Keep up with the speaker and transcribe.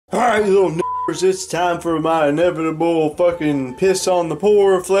Alright, you little niggers, it's time for my inevitable fucking piss on the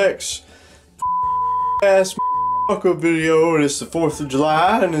poor flex ass motherfucker video. It's the 4th of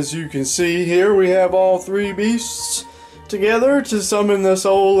July, and as you can see here, we have all three beasts together to summon the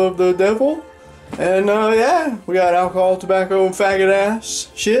soul of the devil. And yeah, we got alcohol, tobacco, and faggot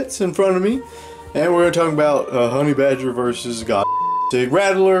ass shits in front of me. And we're talking about Honey Badger versus God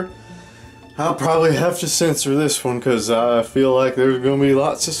Rattler. I'll probably have to censor this one because I feel like there's going to be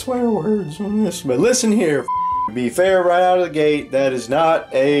lots of swear words on this. But listen here, to be fair right out of the gate, that is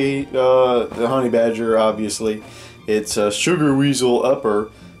not a the Honey Badger, obviously. It's a Sugar Weasel upper,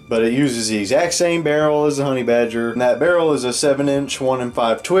 but it uses the exact same barrel as the Honey Badger. And that barrel is a 7-inch 1 in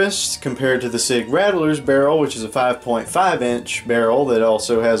 5 twist compared to the Sig Rattler's barrel, which is a 5.5-inch barrel that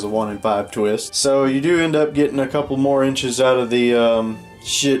also has a 1 in 5 twist. So you do end up getting a couple more inches out of the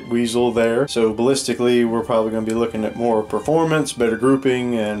shit Weasel there. So ballistically, we're probably going to be looking at more performance, better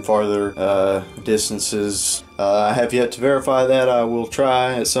grouping, and farther distances. I have yet to verify that. I will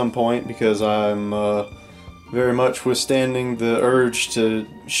try at some point because I'm very much withstanding the urge to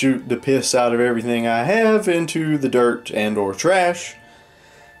shoot the piss out of everything I have into the dirt and or trash,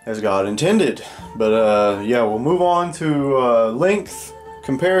 as God intended. But yeah, we'll move on to length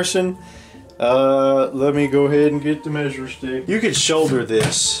comparison. Let me go ahead and get the measure stick. You could shoulder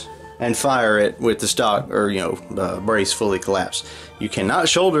this and fire it with the stock, or brace fully collapsed. You cannot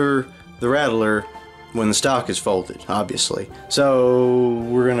shoulder the Rattler when the stock is folded, obviously. So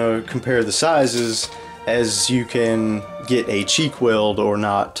we're gonna compare the sizes as you can get a cheek weld or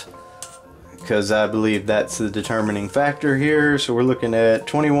not, because I believe that's the determining factor here. So we're looking at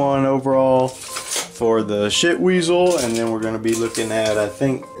 21 overall for the shit Weasel, and then we're going to be looking at, I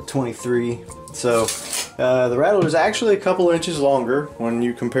think, 23. So the Rattler is actually a couple inches longer when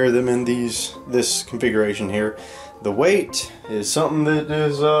you compare them in this configuration here. The weight is something that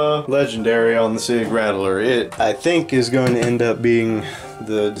is legendary on the Sig Rattler. It, I think, is going to end up being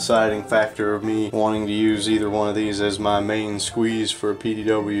the deciding factor of me wanting to use either one of these as my main squeeze for a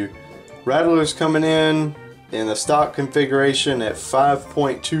PDW. Rattler's coming in the stock configuration at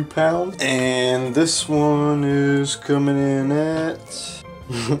 5.2 pounds, and this one is coming in at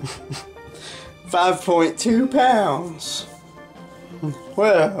 5.2 pounds.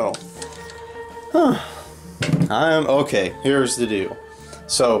 Well, okay, here's the deal.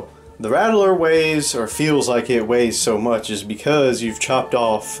 So the Rattler weighs, or feels like it weighs so much, is because you've chopped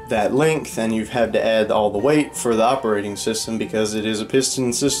off that length and you've had to add all the weight for the operating system, because it is a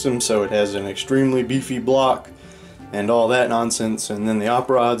piston system, so it has an extremely beefy block and all that nonsense, and then the op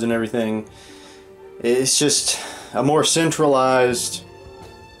rods and everything. It's just a more centralized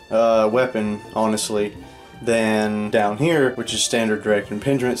weapon, honestly, than down here, which is standard direct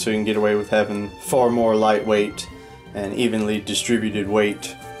impingement, so you can get away with having far more lightweight and evenly distributed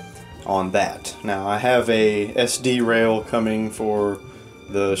weight on that. Now I have a SD rail coming for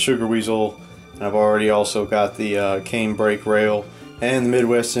the Sugar Weasel, and I've already also got the cane brake rail and the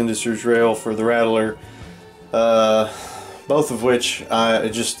Midwest Industries rail for the Rattler, both of which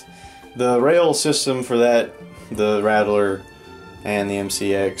the rail system for that, the Rattler and the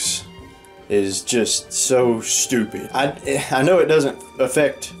MCX, is just so stupid. I know it doesn't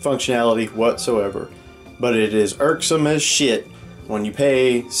affect functionality whatsoever, but it is irksome as shit when you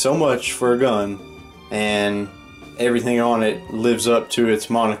pay so much for a gun and everything on it lives up to its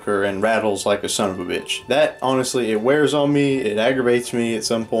moniker and rattles like a son of a bitch. That, honestly, it wears on me, it aggravates me at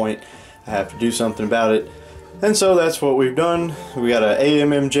some point. I have to do something about it. And so that's what we've done. We got a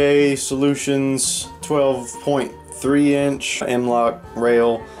AMMJ Solutions 12.3-inch M-LOK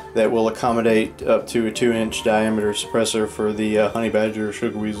rail that will accommodate up to a 2-inch diameter suppressor for the Honey Badger,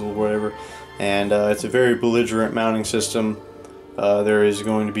 Sugar Weasel, whatever. And it's a very belligerent mounting system. There is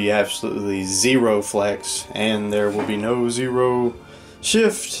going to be absolutely zero flex, and there will be no zero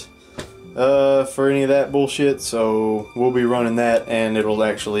shift for any of that bullshit, so we'll be running that, and it'll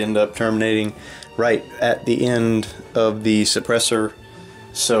actually end up terminating right at the end of the suppressor,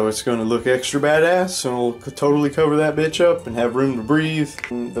 so it's going to look extra badass, and we'll totally cover that bitch up and have room to breathe.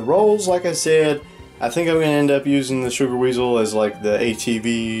 And the rolls, like I said, I think I'm going to end up using the Sugar Weasel as like the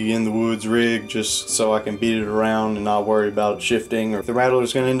ATV in the woods rig, just so I can beat it around and not worry about shifting. Or the Rattler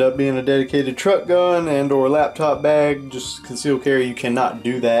is going to end up being a dedicated truck gun and or laptop bag, just concealed carry. You cannot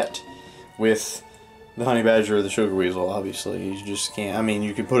do that with the Honey Badger or the Sugar Weasel, obviously. You just can't. I mean,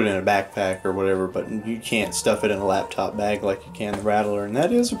 you can put it in a backpack or whatever, but you can't stuff it in a laptop bag like you can the Rattler, and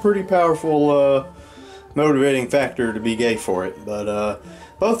that is a pretty powerful motivating factor to be gay for it. But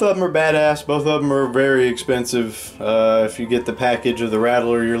Both of them are badass. Both of them are very expensive. If you get the package of the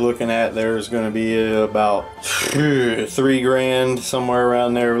Rattler you're looking at, there's going to be about $3,000, somewhere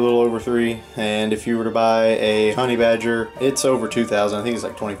around there, a little over $3,000. And if you were to buy a Honey Badger, it's over $2,000. I think it's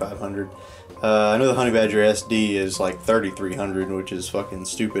like $2,500. I know the Honey Badger SD is like $3,300, which is fucking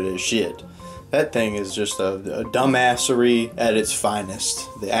stupid as shit. That thing is just a dumbassery at its finest.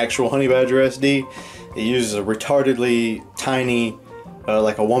 The actual Honey Badger SD, it uses a retardedly tiny,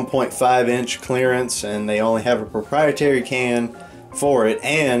 like a 1.5 inch clearance, and they only have a proprietary can for it,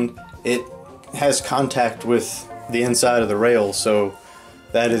 and it has contact with the inside of the rail, so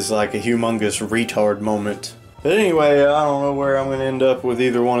that is like a humongous retard moment. But anyway, I don't know where I'm going to end up with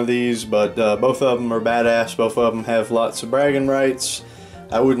either one of these, but both of them are badass. Both of them have lots of bragging rights.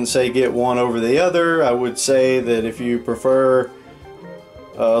 I wouldn't say get one over the other. I would say that if you prefer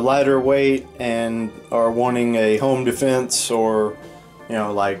lighter weight and are wanting a home defense or, you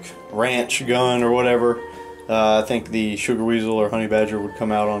know, like ranch gun or whatever, I think the Sugar Weasel or Honey Badger would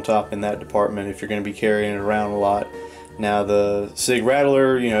come out on top in that department if you're going to be carrying it around a lot. Now the Sig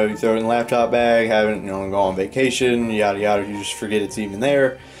Rattler, you know, you throw it in the laptop bag, have it, you know, go on vacation, yada yada, you just forget it's even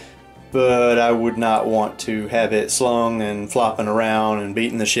there. But I would not want to have it slung and flopping around and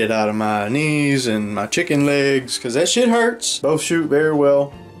beating the shit out of my knees and my chicken legs, because that shit hurts. Both shoot very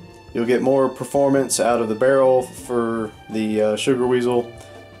well. You'll get more performance out of the barrel for the Sugar Weasel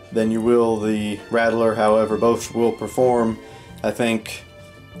than you will the Rattler. However, both will perform, I think,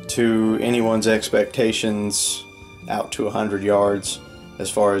 to anyone's expectations out to 100 yards as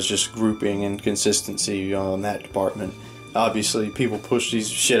far as just grouping and consistency on that department. Obviously, people push these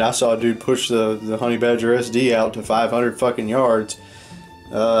shit. I saw a dude push the Honey Badger SD out to 500 fucking yards,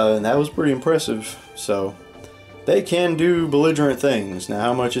 and that was pretty impressive. So they can do belligerent things. Now,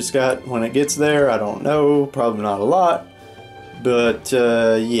 how much it's got when it gets there, I don't know. Probably not a lot, but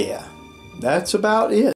yeah, that's about it.